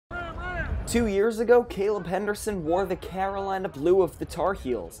2 years ago, Caleb Henderson wore the Carolina blue of the Tar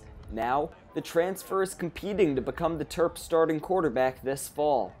Heels. Now, the transfer is competing to become the Terps starting quarterback this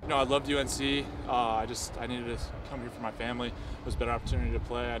fall. You know, I loved UNC. I needed to come here for my family. It was a better opportunity to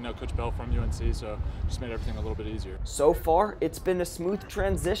play. I know Coach Bell from UNC, so just made everything a little bit easier. So far, it's been a smooth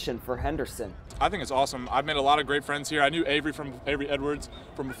transition for Henderson. I think it's awesome. I've made a lot of great friends here. I knew Avery Edwards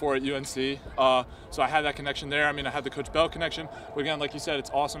from before at UNC, so I had that connection there. I mean, I had the Coach Bell connection. But again, like you said, it's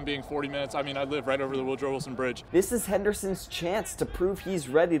awesome being 40 minutes. I mean, I live right over the Woodrow Wilson Bridge. This is Henderson's chance to prove he's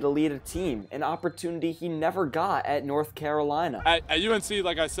ready to lead a team, an opportunity he never got at North Carolina. At UNC,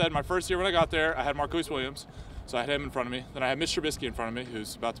 like I said, my first year when I got there, I had Marquise Williams. So I had him in front of me. Then I had Mitch Trubisky in front of me,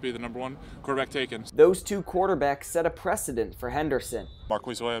 who's about to be the #1 quarterback taken. Those two quarterbacks set a precedent for Henderson.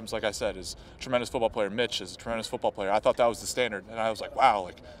 Marquise Williams, like I said, is a tremendous football player. Mitch is a tremendous football player. I thought that was the standard, and I was like, wow,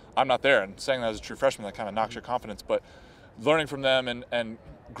 like I'm not there. And saying that as a true freshman, that kind of knocks your confidence. But learning from them and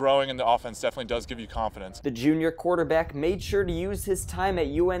growing in the offense definitely does give you confidence. The junior quarterback made sure to use his time at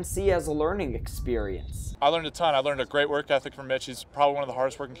UNC as a learning experience. I learned a ton. I learned a great work ethic from Mitch. He's probably one of the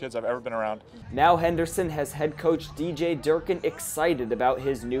hardest working kids I've ever been around. Now Henderson has head coach DJ Durkin excited about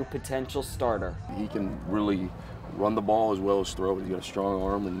his new potential starter. He can really run the ball as well as throw. He's got a strong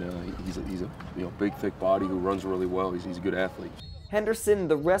arm, and he's a big, thick body who runs really well. He's a good athlete. Henderson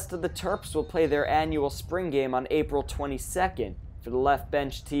and the rest of the Terps will play their annual spring game on April 22nd. For the Left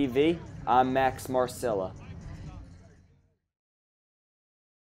Bench TV, I'm Max Marcilla.